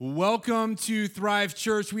Welcome to Thrive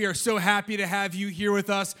Church. We are so happy to have you here with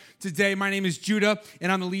us today. My name is Judah,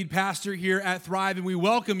 and I'm the lead pastor here at Thrive, and we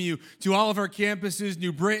welcome you to all of our campuses,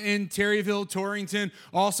 New Britain, Terryville, Torrington,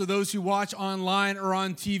 also those who watch online or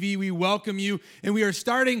on TV. We welcome you, and we are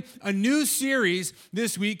starting a new series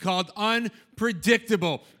this week called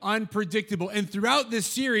Unpredictable. And throughout this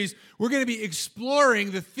series, we're going to be exploring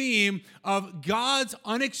the theme of God's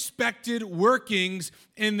unexpected workings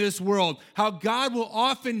in this world. How God will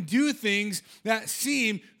often do things that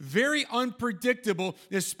seem very unpredictable,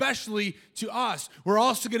 especially to us. We're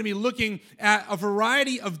also going to be looking at a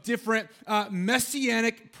variety of different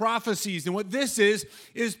messianic prophecies. And what this is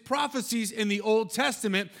prophecies in the Old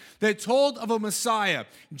Testament that told of a Messiah.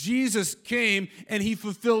 Jesus came and he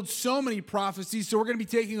fulfilled so many prophecies. So we're going to be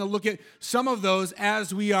taking a look at some of those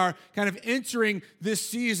as we are kind of entering this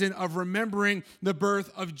season of remembering the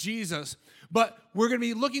birth of Jesus. But we're going to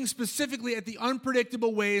be looking specifically at the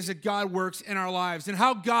unpredictable ways that God works in our lives and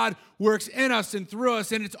how God works in us and through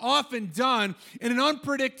us, and it's often done in an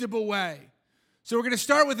unpredictable way. So we're going to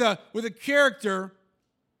start with a character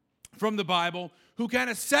from the Bible who kind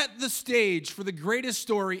of set the stage for the greatest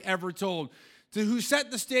story ever told, who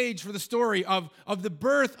set the stage for the story of the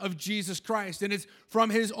birth of Jesus Christ. And it's from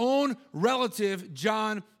his own relative,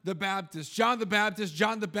 John the Baptist. John the Baptist,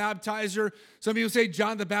 John the Baptizer. Some people say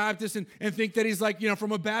John the Baptist and think that he's like,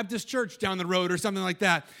 from a Baptist church down the road or something like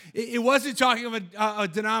that. It wasn't talking of a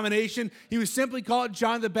denomination. He was simply called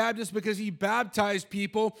John the Baptist because he baptized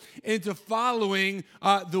people into following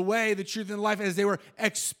the way, the truth, and the life as they were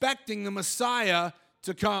expecting the Messiah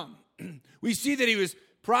to come. We see that he was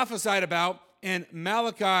prophesied about in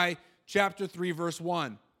Malachi chapter 3, verse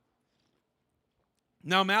 1.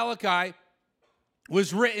 Now, Malachi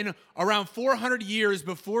was written around 400 years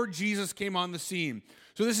before Jesus came on the scene.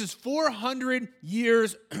 So this is 400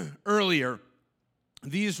 years earlier.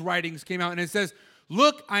 These writings came out, and it says,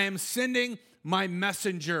 "Look, I am sending my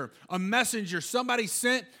messenger." A messenger, somebody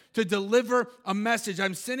sent to deliver a message.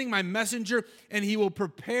 I'm sending my messenger, and he will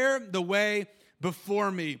prepare the way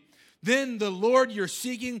before me. Then the Lord you're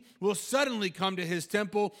seeking will suddenly come to his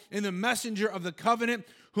temple, and the messenger of the covenant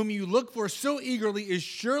whom you look for so eagerly is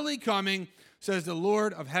surely coming, says the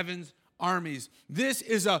Lord of heaven's armies. This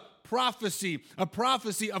is a prophecy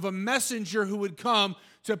of a messenger who would come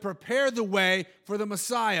to prepare the way for the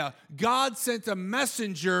Messiah. God sent a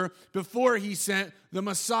messenger before he sent the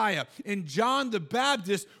Messiah. And John the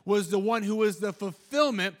Baptist was the one who was the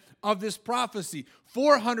fulfillment of this prophecy.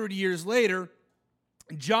 400 years later,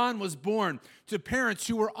 John was born to parents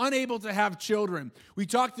who were unable to have children. We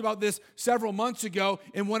talked about this several months ago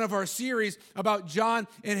in one of our series about John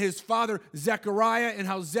and his father Zechariah and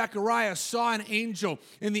how Zechariah saw an angel.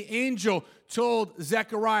 And the angel told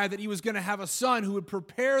Zechariah that he was going to have a son who would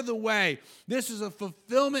prepare the way. This is a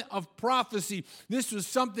fulfillment of prophecy. This was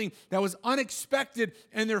something that was unexpected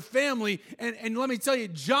in their family. And let me tell you,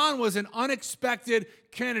 John was an unexpected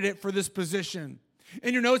candidate for this position.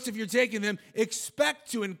 In your notes, if you're taking them, expect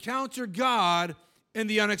to encounter God in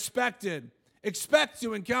the unexpected. Expect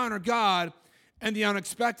to encounter God in the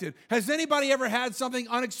unexpected. Has anybody ever had something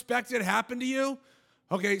unexpected happen to you?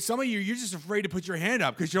 Okay, some of you're just afraid to put your hand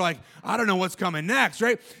up because you're like, I don't know what's coming next,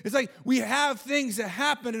 right? It's like we have things that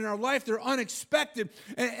happen in our life, they're unexpected.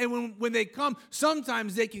 And when they come,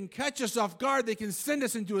 sometimes they can catch us off guard. They can send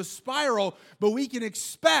us into a spiral, but we can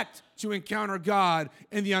expect to encounter God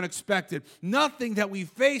in the unexpected. Nothing that we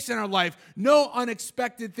face in our life, no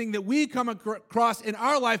unexpected thing that we come across in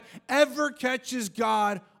our life ever catches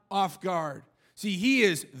God off guard. See, he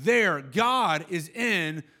is there. God is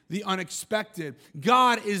in the unexpected.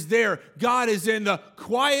 God is there. God is in the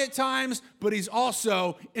quiet times, but he's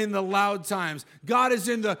also in the loud times. God is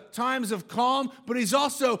in the times of calm, but he's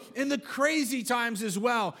also in the crazy times as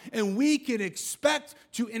well. And we can expect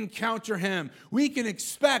to encounter him. We can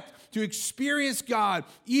expect to experience God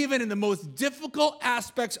even in the most difficult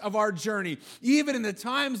aspects of our journey, even in the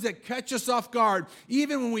times that catch us off guard,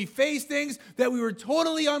 even when we face things that we were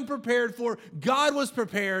totally unprepared for. God was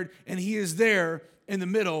prepared, and he is there in the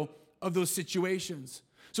middle of those situations.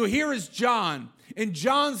 So here is John, and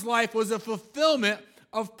John's life was a fulfillment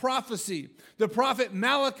of prophecy. The prophet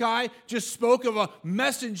Malachi just spoke of a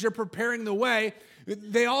messenger preparing the way.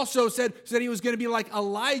 They also said he was going to be like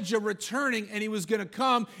Elijah returning, and he was going to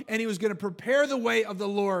come and he was going to prepare the way of the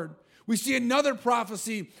Lord. We see another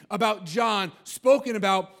prophecy about John spoken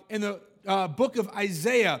about in the book of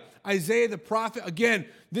Isaiah. Isaiah the prophet. Again,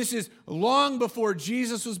 this is long before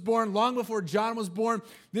Jesus was born, long before John was born.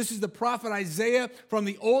 This is the prophet Isaiah from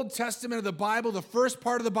the Old Testament of the Bible, the first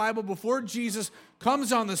part of the Bible before Jesus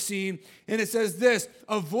comes on the scene. And it says this,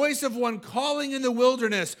 a voice of one calling in the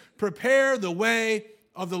wilderness, prepare the way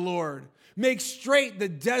of the Lord. Make straight the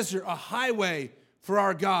desert a highway for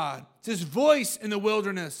our God. It's his voice in the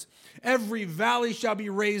wilderness. Every valley shall be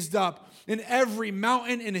raised up, and every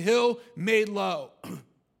mountain and hill made low.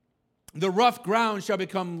 The rough ground shall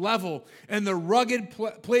become level, and the rugged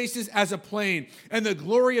places as a plain. And the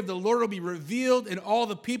glory of the Lord will be revealed, and all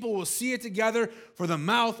the people will see it together, for the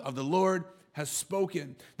mouth of the Lord has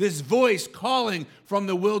spoken. This voice calling from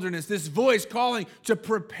the wilderness, this voice calling to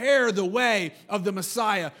prepare the way of the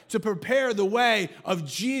Messiah, to prepare the way of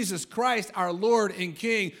Jesus Christ, our Lord and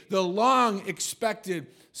King, the long expected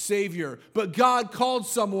Savior. But God called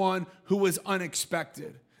someone who was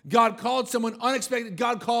unexpected. God called someone unexpected.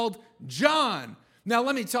 God called John. Now,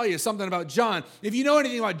 let me tell you something about John. If you know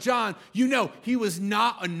anything about John, you know he was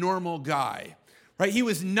not a normal guy, right? He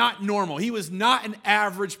was not normal. He was not an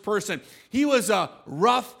average person. He was a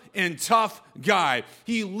rough and tough guy.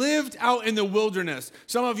 He lived out in the wilderness.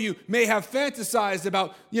 Some of you may have fantasized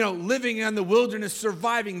about, living in the wilderness,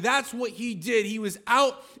 surviving. That's what he did. He was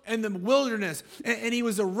out in the wilderness, and he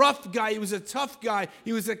was a rough guy. He was a tough guy.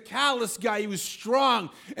 He was a callous guy. He was strong.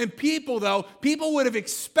 And people would have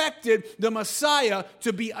expected the Messiah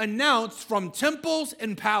to be announced from temples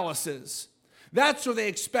and palaces. That's what they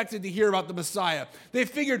expected to hear about the Messiah. They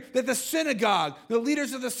figured that the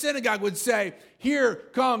leaders of the synagogue would say, here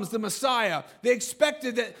comes the Messiah. They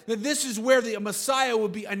expected that this is where the Messiah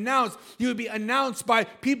would be announced. He would be announced by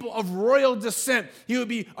people of royal descent. He would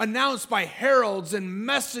be announced by heralds and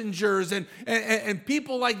messengers and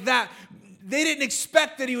people like that. They didn't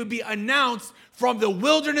expect that he would be announced from the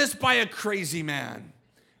wilderness by a crazy man.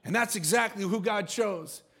 And that's exactly who God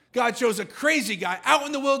chose. God chose a crazy guy out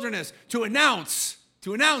in the wilderness to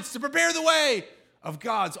prepare the way of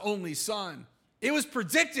God's only Son. It was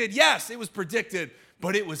predicted, yes, it was predicted,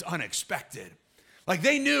 but it was unexpected. Like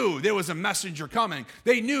they knew there was a messenger coming.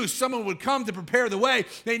 They knew someone would come to prepare the way.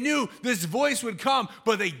 They knew this voice would come,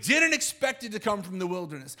 but they didn't expect it to come from the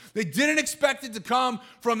wilderness. They didn't expect it to come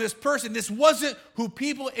from this person. This wasn't who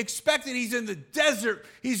people expected. He's in the desert.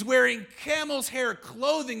 He's wearing camel's hair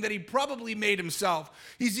clothing that he probably made himself.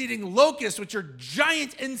 He's eating locusts, which are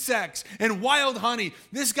giant insects, and wild honey.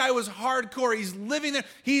 This guy was hardcore. He's living there.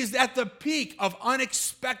 He's at the peak of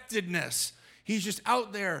unexpectedness. He's just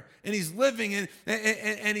out there, and he's living,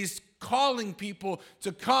 and he's calling people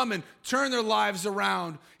to come and turn their lives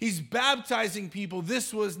around. He's baptizing people.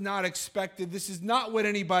 This was not expected. This is not what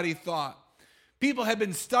anybody thought. People had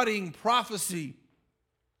been studying prophecy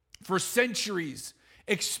for centuries,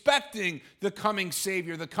 expecting the coming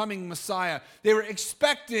Savior, the coming Messiah. They were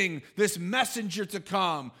expecting this messenger to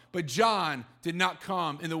come, but John did not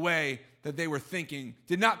come in the way that they were thinking,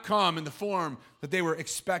 did not come in the form that they were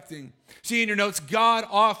expecting. See in your notes, God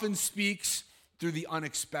often speaks through the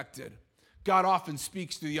unexpected. God often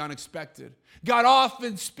speaks through the unexpected. God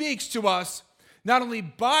often speaks to us not only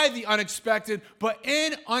by the unexpected, but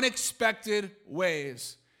in unexpected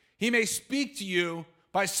ways. He may speak to you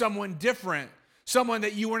by someone different, someone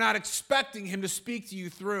that you were not expecting him to speak to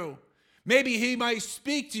you through. Maybe he might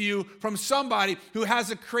speak to you from somebody who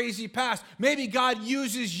has a crazy past. Maybe God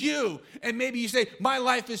uses you, and maybe you say, my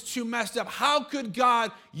life is too messed up. How could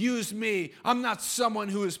God use me? I'm not someone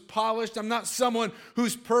who is polished. I'm not someone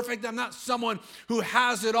who's perfect. I'm not someone who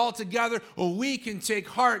has it all together. Well, we can take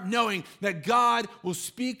heart knowing that God will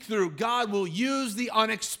speak through. God will use the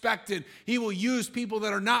unexpected. He will use people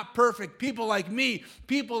that are not perfect, people like me,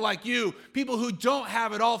 people like you, people who don't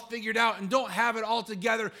have it all figured out and don't have it all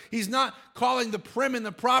together. He's not calling the prim and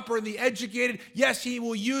the proper and the educated. Yes, he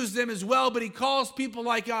will use them as well, but he calls people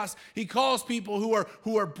like us. He calls people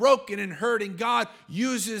who are broken and hurting. God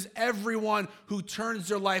uses everyone who turns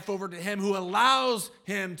their life over to him, who allows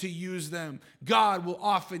him to use them. God will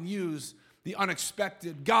often use the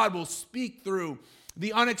unexpected. God will speak through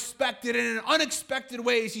the unexpected, and in unexpected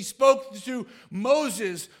ways. He spoke to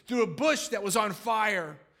Moses through a bush that was on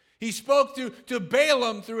fire. He spoke to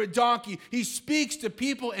Balaam through a donkey. He speaks to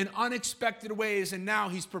people in unexpected ways, and now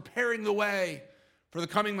he's preparing the way for the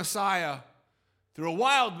coming Messiah through a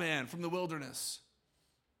wild man from the wilderness.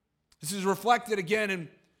 This is reflected again in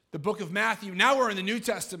the book of Matthew. Now we're in the New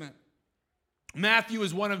Testament. Matthew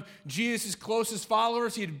is one of Jesus' closest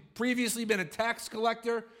followers. He had previously been a tax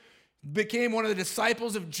collector. became one of the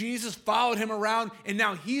disciples of Jesus, followed him around, and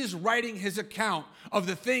now he's writing his account of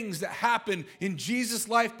the things that happened in Jesus'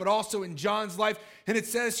 life, but also in John's life. And it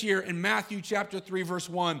says here in Matthew chapter 3, verse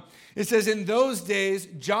 1, it says, "In those days,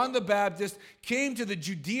 John the Baptist came to the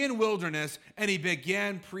Judean wilderness, and he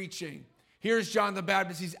began preaching." Here's John the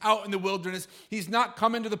Baptist. He's out in the wilderness. He's not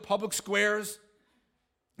coming to the public squares.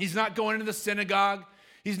 He's not going into the synagogue.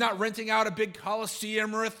 He's not renting out a big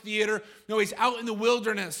coliseum or a theater. No, he's out in the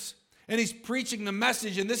wilderness. And he's preaching the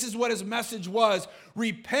message, and this is what his message was: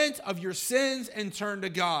 repent of your sins and turn to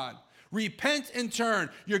God. Repent and turn.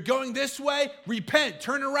 You're going this way, repent,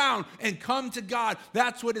 turn around, and come to God.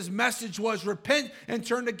 That's what his message was: repent and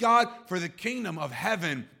turn to God, for the kingdom of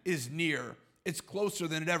heaven is near. It's closer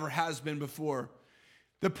than it ever has been before.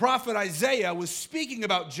 The prophet Isaiah was speaking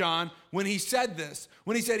about John when he said this.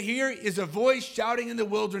 When he said, "Here is a voice shouting in the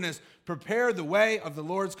wilderness, prepare the way of the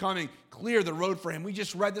Lord's coming, clear the road for him." We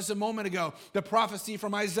just read this a moment ago, the prophecy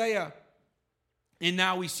from Isaiah. And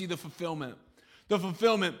now we see the fulfillment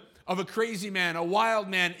of a crazy man, a wild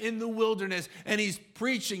man in the wilderness, and he's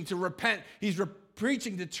preaching to repent. He's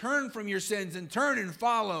preaching to turn from your sins and turn and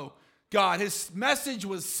follow God. His message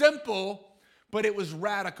was simple, but it was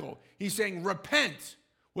radical. He's saying, repent,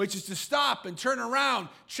 which is to stop and turn around,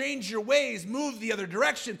 change your ways, move the other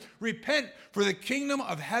direction. Repent, for the kingdom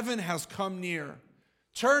of heaven has come near.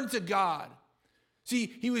 Turn to God.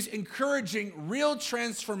 See, he was encouraging real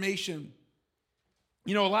transformation.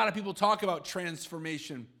 You know, a lot of people talk about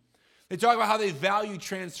transformation. They talk about how they value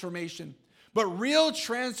transformation. But real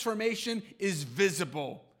transformation is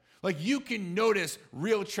visible. Like, you can notice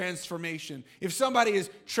real transformation. If somebody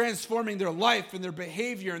is transforming their life and their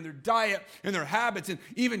behavior and their diet and their habits and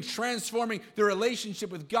even transforming their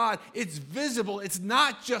relationship with God, it's visible. It's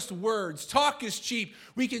not just words. Talk is cheap.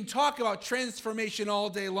 We can talk about transformation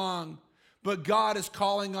all day long, but God is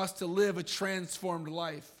calling us to live a transformed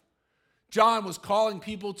life. John was calling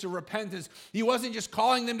people to repentance. He wasn't just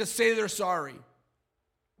calling them to say they're sorry.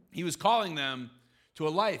 He was calling them to a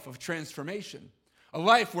life of transformation. A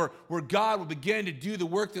life where God will begin to do the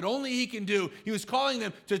work that only he can do. He was calling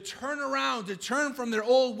them to turn around, to turn from their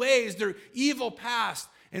old ways, their evil past,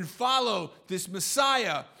 and follow this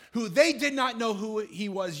Messiah who they did not know who he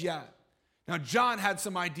was yet. Now, John had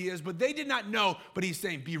some ideas, but they did not know. But he's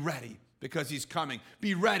saying, be ready, because he's coming.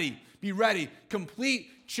 Be ready, be ready.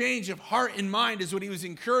 Complete change of heart and mind is what he was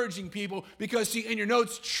encouraging people, because, see, in your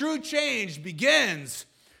notes, true change begins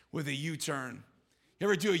with a U-turn. You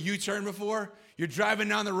ever do a U-turn before? You're driving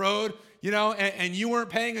down the road, and you weren't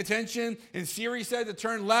paying attention, and Siri said to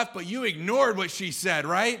turn left, but you ignored what she said,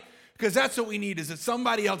 right? Because that's what we need, is that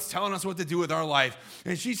somebody else telling us what to do with our life.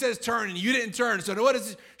 And she says turn, and you didn't turn. So what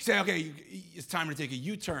is it? She said, okay, it's time to take a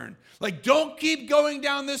U-turn. Like, don't keep going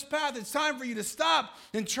down this path. It's time for you to stop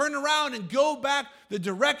and turn around and go back the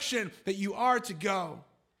direction that you are to go.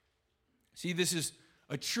 See, this is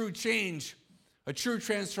a true change, a true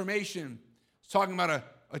transformation. It's talking about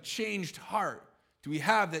a changed heart. Do we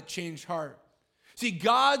have that changed heart? See,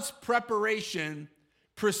 God's preparation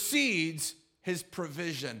precedes his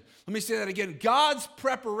provision. Let me say that again. God's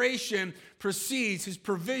preparation precedes his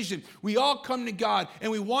provision. We all come to God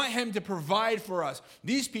and we want him to provide for us.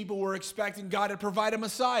 These people were expecting God to provide a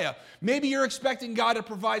Messiah. Maybe you're expecting God to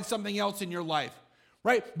provide something else in your life,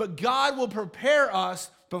 right? But God will prepare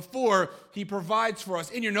us before he provides for us.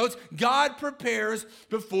 In your notes, God prepares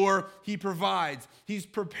before he provides. He's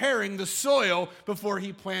preparing the soil before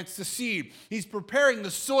he plants the seed. He's preparing the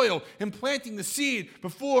soil and planting the seed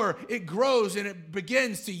before it grows and it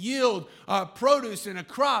begins to yield produce and a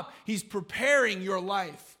crop. He's preparing your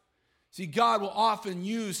life. See, God will often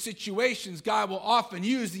use situations, God will often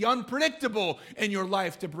use the unpredictable in your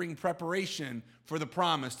life to bring preparation for the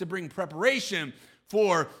promise, to bring preparation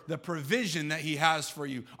for the provision that he has for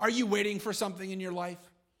you. Are you waiting for something in your life?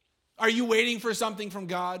 Are you waiting for something from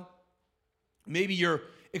God? Maybe you're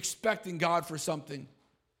expecting God for something.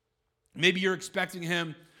 Maybe you're expecting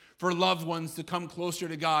him for loved ones to come closer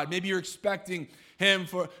to God. Maybe you're expecting him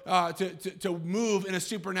to move in a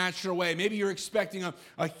supernatural way. Maybe you're expecting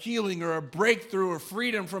a healing or a breakthrough or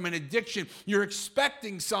freedom from an addiction. You're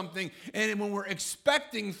expecting something, and when we're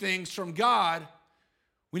expecting things from God,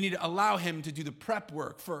 we need to allow him to do the prep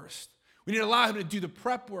work first. We need to allow him to do the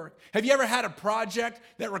prep work. Have you ever had a project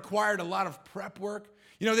that required a lot of prep work?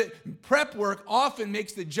 You know, that prep work often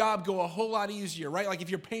makes the job go a whole lot easier, right? Like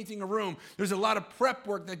if you're painting a room, there's a lot of prep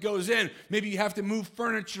work that goes in. Maybe you have to move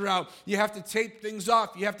furniture out. You have to tape things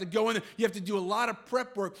off. You have to go in there. You have to do a lot of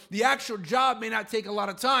prep work. The actual job may not take a lot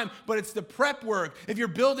of time, but it's the prep work. If you're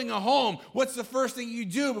building a home, what's the first thing you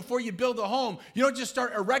do before you build a home? You don't just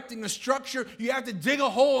start erecting a structure. You have to dig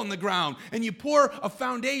a hole in the ground and you pour a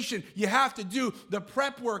foundation. You have to do the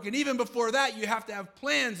prep work. And even before that, you have to have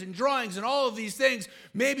plans and drawings and all of these things.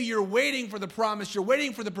 Maybe you're waiting for the promise, you're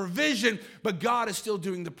waiting for the provision, but God is still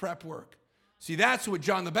doing the prep work. See, that's what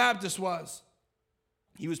John the Baptist was.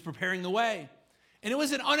 He was preparing the way. And it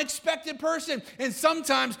was an unexpected person. And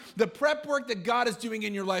sometimes the prep work that God is doing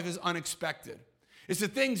in your life is unexpected. It's the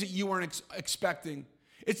things that you weren't expecting.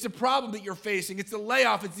 It's the problem that you're facing. It's the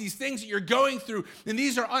layoff. It's these things that you're going through. And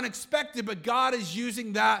these are unexpected, but God is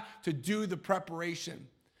using that to do the preparation.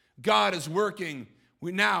 God is working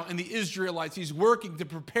now in the Israelites. He's working to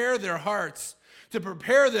prepare their hearts, to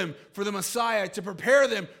prepare them for the Messiah, to prepare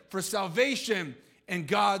them for salvation. And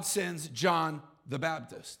God sends John the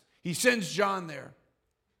Baptist. He sends John there.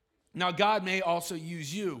 Now, God may also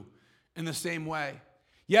use you in the same way.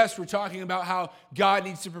 Yes, we're talking about how God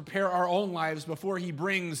needs to prepare our own lives before he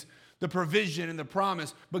brings the provision and the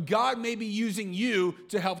promise. But God may be using you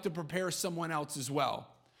to help to prepare someone else as well.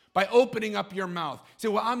 By opening up your mouth. Say,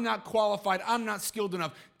 well, I'm not qualified. I'm not skilled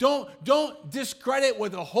enough. Don't discredit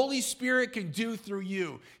what the Holy Spirit can do through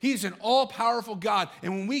you. He's an all-powerful God.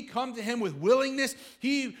 And when we come to him with willingness,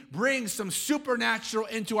 he brings some supernatural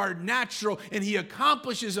into our natural, and he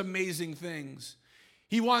accomplishes amazing things.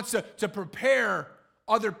 He wants to prepare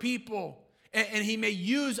other people. And he may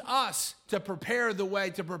use us to prepare the way,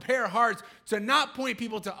 to prepare hearts, to not point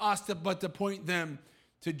people to us, but to point them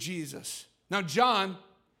to Jesus. Now, John,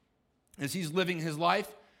 as he's living his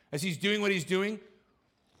life, as he's doing what he's doing,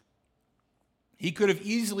 he could have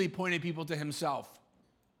easily pointed people to himself.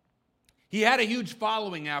 He had a huge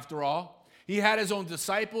following, after all. He had his own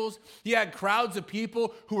disciples. He had crowds of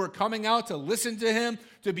people who were coming out to listen to him,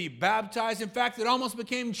 to be baptized. In fact, it almost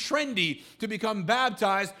became trendy to become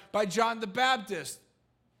baptized by John the Baptist.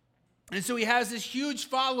 And so he has this huge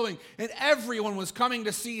following, and everyone was coming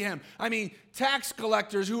to see him. I mean, tax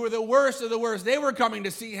collectors who were the worst of the worst, they were coming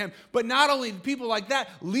to see him. But not only people like that,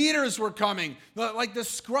 leaders were coming. Like the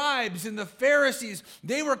scribes and the Pharisees,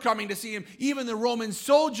 they were coming to see him. Even the Roman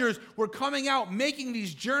soldiers were coming out, making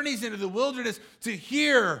these journeys into the wilderness to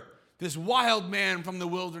hear this wild man from the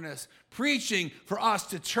wilderness, preaching for us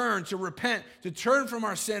to turn, to repent, to turn from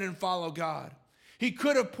our sin and follow God. He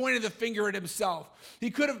could have pointed the finger at himself.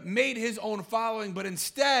 He could have made his own following, but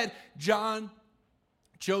instead, John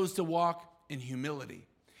chose to walk in humility.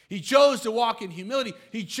 He chose to walk in humility.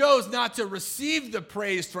 He chose not to receive the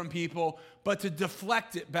praise from people, but to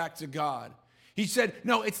deflect it back to God. He said,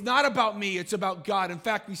 no, it's not about me, it's about God. In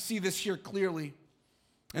fact, we see this here clearly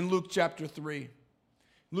in Luke chapter 3.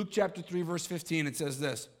 Luke chapter 3, verse 15, it says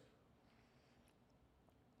this.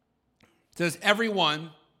 It says,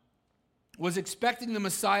 everyone was expecting the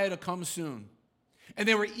Messiah to come soon. And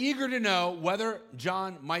they were eager to know whether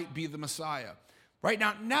John might be the Messiah. Right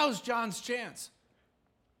now, now's John's chance.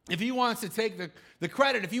 If he wants to take the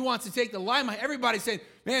credit, if he wants to take the limelight, everybody's saying,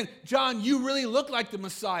 man, John, you really look like the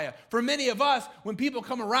Messiah. For many of us, when people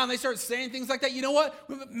come around, they start saying things like that. You know what?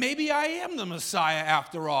 Maybe I am the Messiah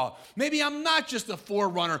after all. Maybe I'm not just a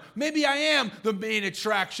forerunner. Maybe I am the main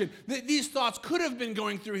attraction. These thoughts could have been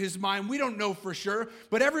going through his mind. We don't know for sure.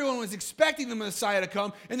 But everyone was expecting the Messiah to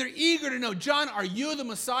come, and they're eager to know, John, are you the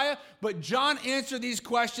Messiah? But John answered these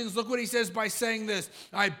questions. Look what he says by saying this.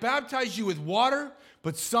 I baptize you with water,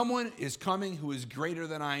 but someone is coming who is greater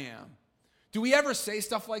than I am. Do we ever say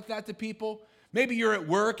stuff like that to people? Maybe you're at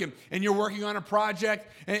work and you're working on a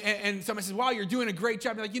project and somebody says, wow, you're doing a great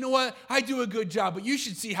job. You're like, you know what? I do a good job, but you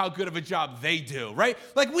should see how good of a job they do, right?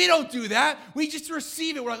 Like we don't do that. We just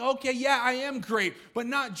receive it. We're like, okay, yeah, I am great, but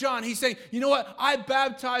not John. He's saying, you know what? I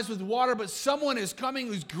baptize with water, but someone is coming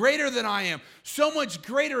who's greater than I am. So much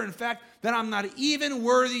greater, in fact, that I'm not even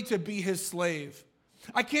worthy to be his slave.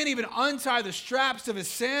 I can't even untie the straps of his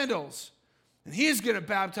sandals. And he's going to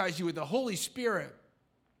baptize you with the Holy Spirit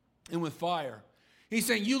and with fire. He's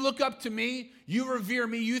saying, you look up to me, you revere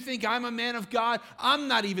me, you think I'm a man of God. I'm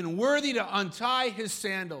not even worthy to untie his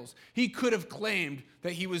sandals. He could have claimed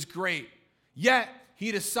that he was great. Yet,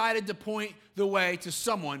 he decided to point the way to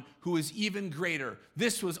someone who is even greater.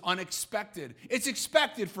 This was unexpected. It's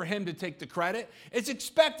expected for him to take the credit. It's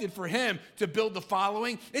expected for him to build the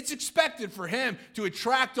following. It's expected for him to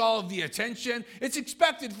attract all of the attention. It's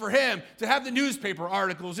expected for him to have the newspaper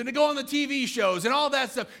articles and to go on the TV shows and all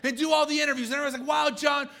that stuff and do all the interviews. And everyone's like, wow,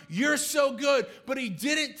 John, you're so good. But he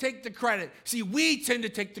didn't take the credit. See, we tend to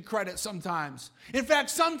take the credit sometimes. In fact,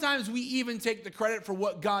 sometimes we even take the credit for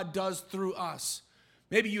what God does through us.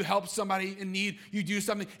 Maybe you help somebody in need, you do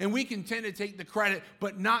something, and we can tend to take the credit,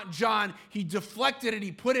 but not John. He deflected it,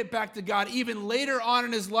 he put it back to God. Even later on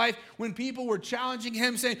in his life, when people were challenging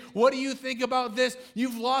him, saying, what do you think about this?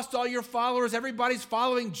 You've lost all your followers, everybody's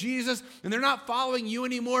following Jesus, and they're not following you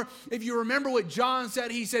anymore. If you remember what John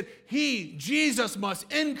said, he said, Jesus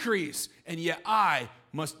must increase, and yet I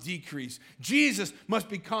must decrease. Jesus must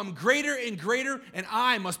become greater and greater, and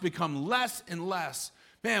I must become less and less.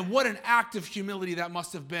 Man, what an act of humility that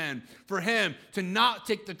must have been for him to not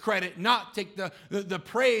take the credit, not take the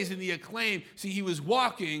praise and the acclaim. See, he was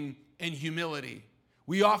walking in humility.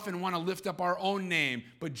 We often want to lift up our own name,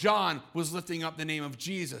 but John was lifting up the name of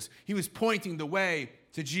Jesus. He was pointing the way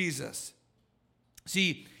to Jesus.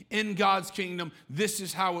 See, in God's kingdom, this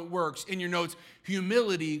is how it works. In your notes,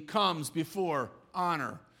 humility comes before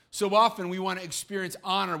honor. So often we want to experience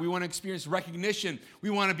honor. We want to experience recognition. We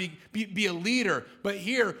want to be a leader. But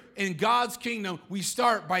here in God's kingdom, we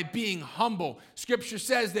start by being humble. Scripture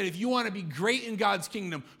says that if you want to be great in God's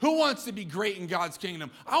kingdom, who wants to be great in God's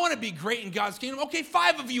kingdom? I want to be great in God's kingdom. Okay,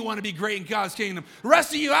 5 of you want to be great in God's kingdom. The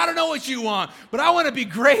rest of you, I don't know what you want, but I want to be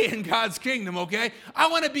great in God's kingdom, okay? I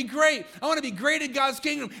want to be great. I want to be great in God's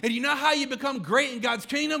kingdom. And you know how you become great in God's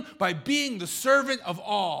kingdom? By being the servant of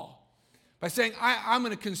all. By saying, I'm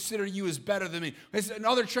going to consider you as better than me.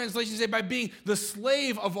 Another translation say by being the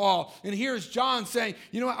slave of all. And here's John saying,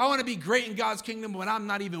 you know what, I want to be great in God's kingdom, but I'm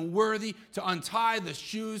not even worthy to untie the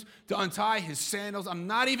shoes, to untie his sandals. I'm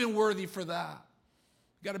not even worthy for that.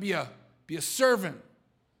 You've got to be a servant.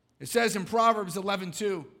 It says in Proverbs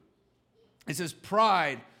 11:2, it says,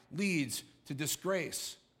 pride leads to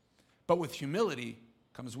disgrace, but with humility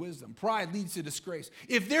comes wisdom. Pride leads to disgrace.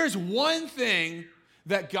 If there's one thing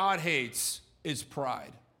that God hates, is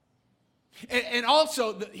pride. And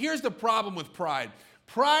also, here's the problem with pride.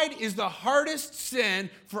 Pride is the hardest sin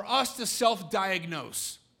for us to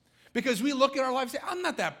self-diagnose. Because we look at our life and say, I'm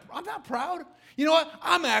not proud. You know what?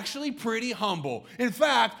 I'm actually pretty humble. In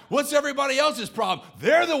fact, what's everybody else's problem?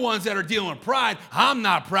 They're the ones that are dealing with pride. I'm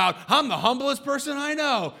not proud. I'm the humblest person I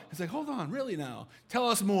know. It's like, hold on, really now? Tell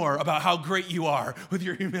us more about how great you are with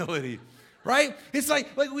your humility. Right? It's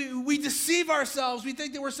like we deceive ourselves. We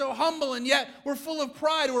think that we're so humble, and yet we're full of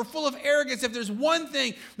pride. We're full of arrogance. If there's one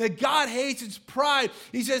thing that God hates, it's pride.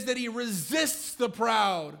 He says that he resists the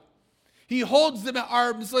proud. He holds them at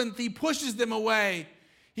arm's length. He pushes them away.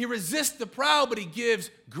 He resists the proud, but he gives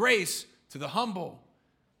grace to the humble.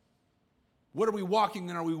 What are we walking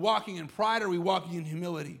in? Are we walking in pride or are we walking in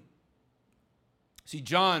humility? See,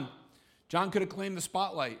 John could have claimed the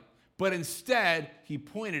spotlight, but instead he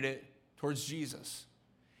pointed it towards Jesus.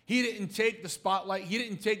 He didn't take the spotlight. He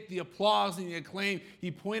didn't take the applause and the acclaim.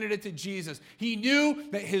 He pointed it to Jesus. He knew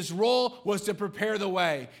that his role was to prepare the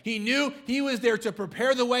way. He knew he was there to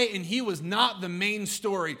prepare the way, and he was not the main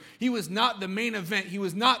story. He was not the main event. He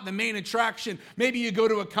was not the main attraction. Maybe you go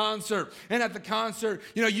to a concert, and at the concert,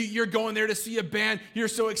 you're going there to see a band. You're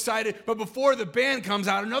so excited, but before the band comes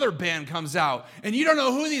out, another band comes out, and you don't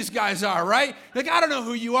know who these guys are, right? Like, I don't know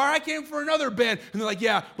who you are. I came for another band. And they're like,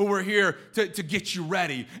 yeah, but we're here to get you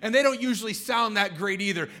ready. And they don't usually sound that great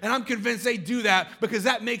either. And I'm convinced they do that because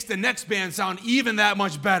that makes the next band sound even that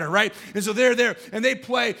much better, right? And so they're there and they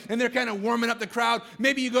play and they're kind of warming up the crowd.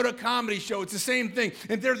 Maybe you go to a comedy show, it's the same thing.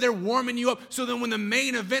 And they're warming you up so then when the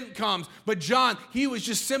main event comes, but John, he was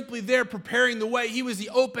just simply there preparing the way. He was the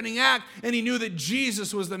opening act and he knew that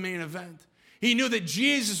Jesus was the main event. He knew that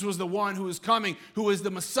Jesus was the one who was coming, who was the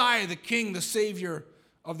Messiah, the King, the Savior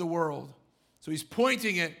of the world. So he's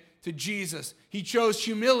pointing it to Jesus. He chose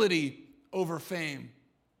humility over fame.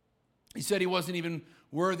 He said he wasn't even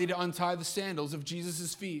worthy to untie the sandals of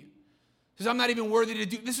Jesus' feet. He says, I'm not even worthy to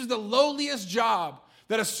do. This is the lowliest job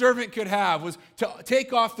that a servant could have, was to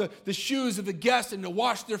take off the shoes of the guests and to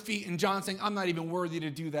wash their feet. And John saying, I'm not even worthy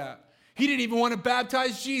to do that. He didn't even want to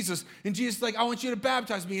baptize Jesus. And Jesus is like, I want you to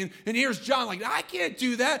baptize me. And here's John like, I can't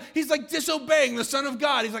do that. He's like disobeying the Son of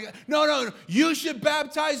God. He's like, no, you should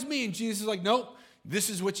baptize me. And Jesus is like, nope.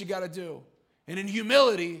 This is what you got to do. And in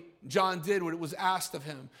humility, John did what was asked of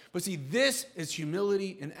him. But see, this is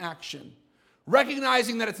humility in action.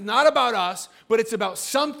 Recognizing that it's not about us, but it's about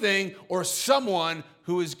something or someone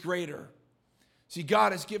who is greater. See,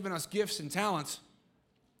 God has given us gifts and talents,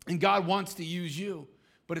 and God wants to use you.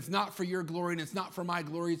 But it's not for your glory, and it's not for my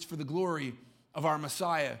glory. It's for the glory of our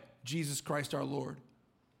Messiah, Jesus Christ our Lord.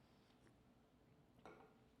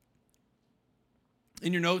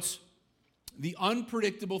 In your notes, the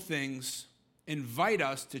unpredictable things invite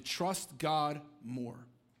us to trust God more.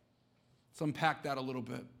 Let's unpack that a little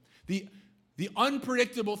bit. The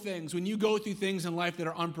unpredictable things, when you go through things in life that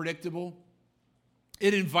are unpredictable,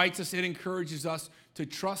 it invites us, it encourages us to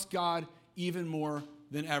trust God even more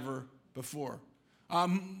than ever before.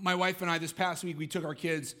 My wife and I, this past week, we took our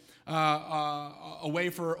kids away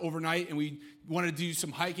for overnight, and we wanted to do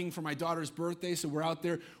some hiking for my daughter's birthday, so we're out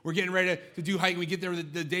there. We're getting ready to do hiking. We get there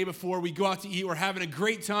the day before. We go out to eat. We're having a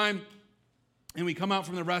great time, and we come out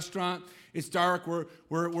from the restaurant. It's dark.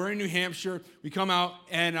 We're in New Hampshire. We come out,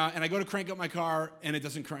 and I go to crank up my car, and it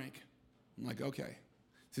doesn't crank. I'm like, okay,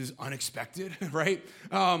 this is unexpected, right?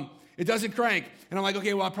 It doesn't crank. And I'm like,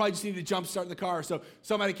 okay, well, I probably just need to jump start the car. So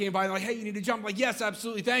somebody came by and they're like, hey, you need to jump. I'm like, yes,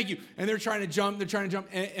 absolutely, thank you. And they're trying to jump,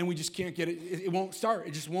 and we just can't get it. It won't start.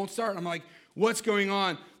 It just won't start. I'm like, what's going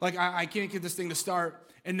on? Like, I can't get this thing to start.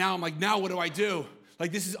 And now I'm like, now what do I do?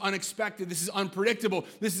 Like, this is unexpected. This is unpredictable.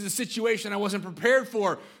 This is a situation I wasn't prepared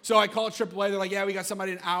for. So I called AAA. They're like, yeah, we got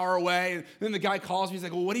somebody an hour away. And then the guy calls me. He's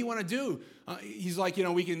like, well, what do you want to do? He's like,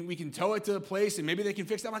 we can tow it to the place and maybe they can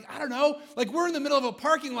fix it. I'm like, I don't know. Like, we're in the middle of a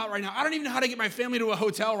parking lot right now. I don't even know how to get my family to a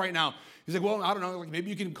hotel right now. He's like, well, I don't know. Like, maybe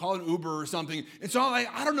you can call an Uber or something. And so I'm like,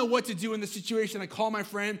 I don't know what to do in this situation. I call my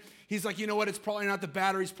friend. He's like, you know what? It's probably not the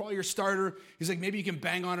battery. It's probably your starter. He's like, maybe you can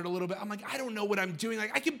bang on it a little bit. I'm like, I don't know what I'm doing.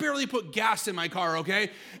 Like, I can barely put gas in my car, okay?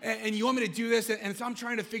 And you want me to do this? And so I'm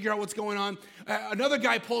trying to figure out what's going on. Another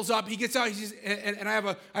guy pulls up. He gets out. He says, and I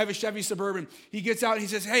have a Chevy Suburban. He gets out and he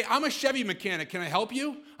says, hey, I'm a Chevy mechanic. Can I help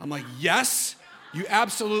you? I'm like, yes, you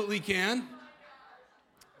absolutely can.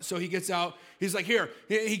 So he gets out. He's like, here.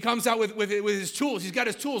 He comes out with his tools. He's got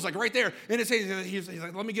his tools like right there. And he's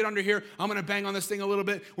like, let me get under here. I'm going to bang on this thing a little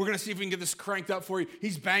bit. We're going to see if we can get this cranked up for you.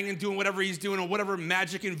 He's banging, doing whatever he's doing or whatever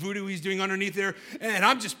magic and voodoo he's doing underneath there. And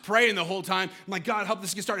I'm just praying the whole time. I'm like, God, help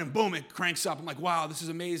this get started. And boom, it cranks up. I'm like, wow, this is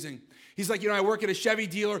amazing. He's like, I work at a Chevy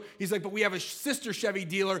dealer. He's like, but we have a sister Chevy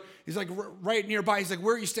dealer. He's like, right nearby. He's like,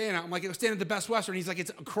 where are you staying at? I'm like, I'm staying at the Best Western. He's like,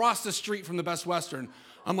 it's across the street from the Best Western.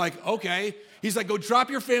 I'm like, okay. He's like, go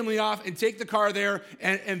drop your family off and take the car there,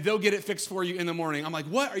 and they'll get it fixed for you in the morning. I'm like,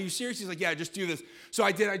 what? Are you serious? He's like, yeah, just do this. So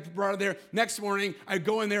I did. I brought it there. Next morning, I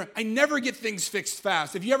go in there. I never get things fixed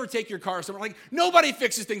fast. If you ever take your car somewhere, like, nobody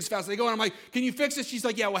fixes things fast. They go and I'm like, can you fix it? She's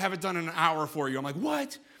like, yeah, we'll have it done in an hour for you. I'm like,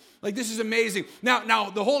 what? Like, this is amazing.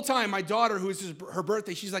 Now, the whole time, my daughter, who is her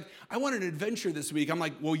birthday, she's like, I want an adventure this week. I'm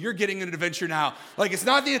like, well, you're getting an adventure now. Like, it's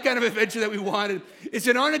not the kind of adventure that we wanted. It's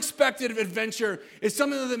an unexpected adventure. It's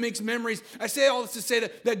something that makes memories. I say all this to say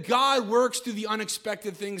that God works through the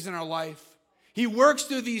unexpected things in our life. He works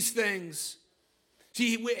through these things.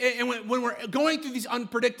 See, and when we're going through these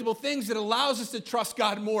unpredictable things, it allows us to trust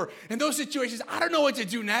God more. In those situations, I don't know what to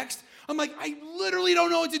do next. I'm like, I literally don't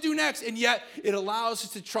know what to do next. And yet, it allows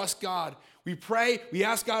us to trust God. We pray, we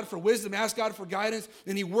ask God for wisdom, ask God for guidance,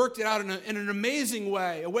 and He worked it out in an amazing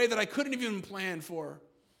way, a way that I couldn't even plan for.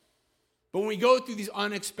 But when we go through these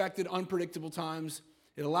unexpected, unpredictable times,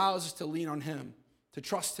 it allows us to lean on Him, to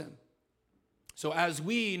trust Him. So as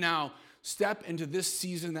we now step into this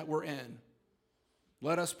season that we're in,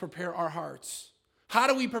 let us prepare our hearts. How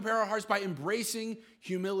do we prepare our hearts? By embracing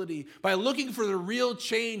humility, by looking for the real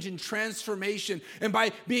change and transformation, and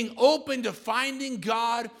by being open to finding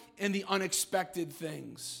God in the unexpected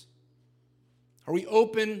things. Are we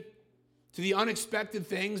open to the unexpected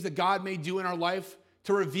things that God may do in our life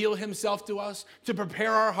to reveal Himself to us, to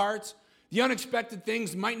prepare our hearts? The unexpected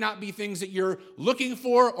things might not be things that you're looking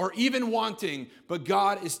for or even wanting, but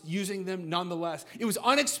God is using them nonetheless. It was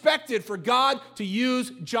unexpected for God to use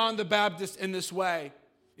John the Baptist in this way.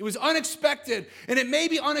 It was unexpected, and it may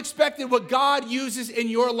be unexpected what God uses in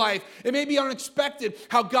your life. It may be unexpected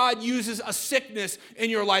how God uses a sickness in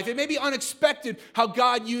your life. It may be unexpected how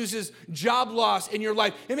God uses job loss in your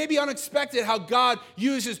life. It may be unexpected how God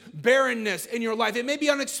uses barrenness in your life. It may be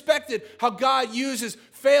unexpected how God uses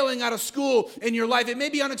failing out of school in your life. It may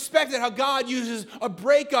be unexpected how God uses a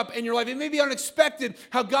breakup in your life. It may be unexpected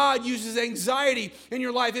how God uses anxiety in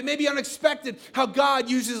your life. It may be unexpected how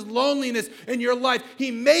God uses loneliness in your life.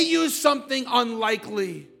 He may use something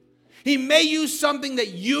unlikely. He may use something that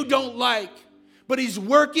you don't like. But he's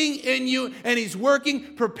working in you, and he's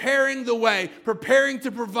working, preparing the way, preparing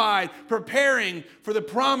to provide, preparing for the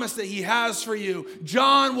promise that he has for you.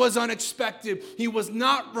 John was unexpected. He was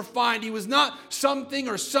not refined. He was not something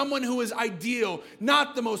or someone who was ideal,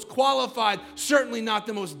 not the most qualified, certainly not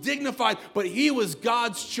the most dignified, but he was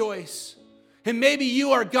God's choice. And maybe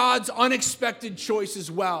you are God's unexpected choice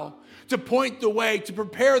as well, to point the way, to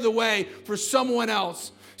prepare the way for someone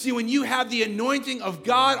else. See, when you have the anointing of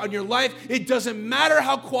God on your life, it doesn't matter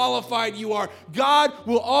how qualified you are. God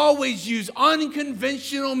will always use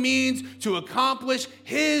unconventional means to accomplish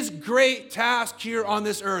his great task here on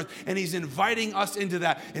this earth. And he's inviting us into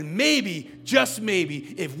that. And maybe, just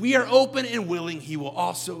maybe, if we are open and willing, he will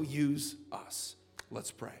also use us. Let's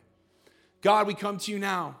pray. God, we come to you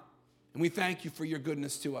now, and we thank you for your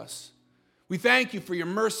goodness to us. We thank you for your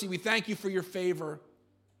mercy. We thank you for your favor.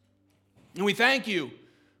 And we thank you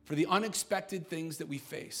for the unexpected things that we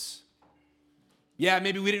face. Yeah,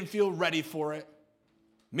 maybe we didn't feel ready for it.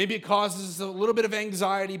 Maybe it causes us a little bit of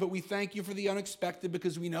anxiety, but we thank you for the unexpected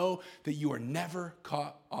because we know that you are never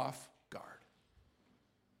caught off guard.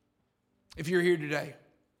 If you're here today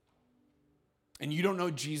and you don't know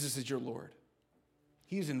Jesus as your Lord,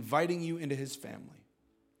 he's inviting you into his family.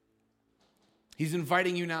 He's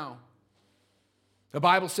inviting you now. The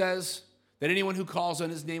Bible says that anyone who calls on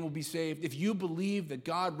his name will be saved. If you believe that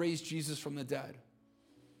God raised Jesus from the dead,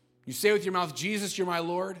 you say with your mouth, Jesus, you're my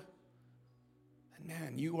Lord, and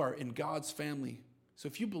man, you are in God's family. So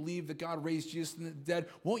if you believe that God raised Jesus from the dead,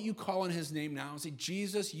 won't you call on his name now and say,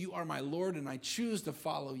 Jesus, you are my Lord, and I choose to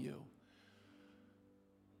follow you.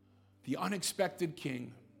 The unexpected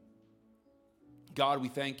King. God, we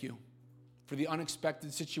thank you for the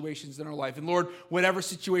unexpected situations in our life. And Lord, whatever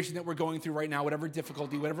situation that we're going through right now, whatever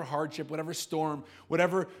difficulty, whatever hardship, whatever storm,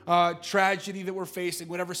 whatever tragedy that we're facing,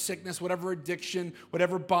 whatever sickness, whatever addiction,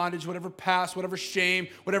 whatever bondage, whatever past, whatever shame,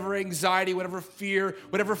 whatever anxiety, whatever fear,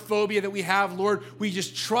 whatever phobia that we have, Lord, we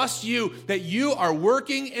just trust you that you are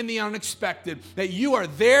working in the unexpected, that you are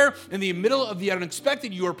there in the middle of the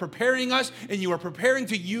unexpected. You are preparing us, and you are preparing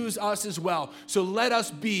to use us as well. So let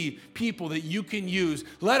us be people that you can use.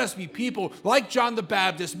 Let us be people like John the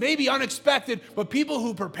Baptist, maybe unexpected, but people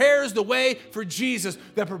who prepares the way for Jesus,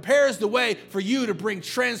 that prepares the way for you to bring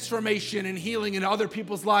transformation and healing into other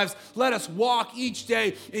people's lives. Let us walk each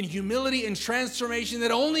day in humility and transformation that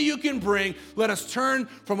only you can bring. Let us turn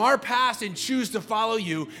from our past and choose to follow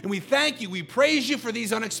you. And we thank you, we praise you for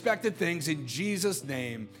these unexpected things. In Jesus'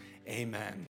 name, amen.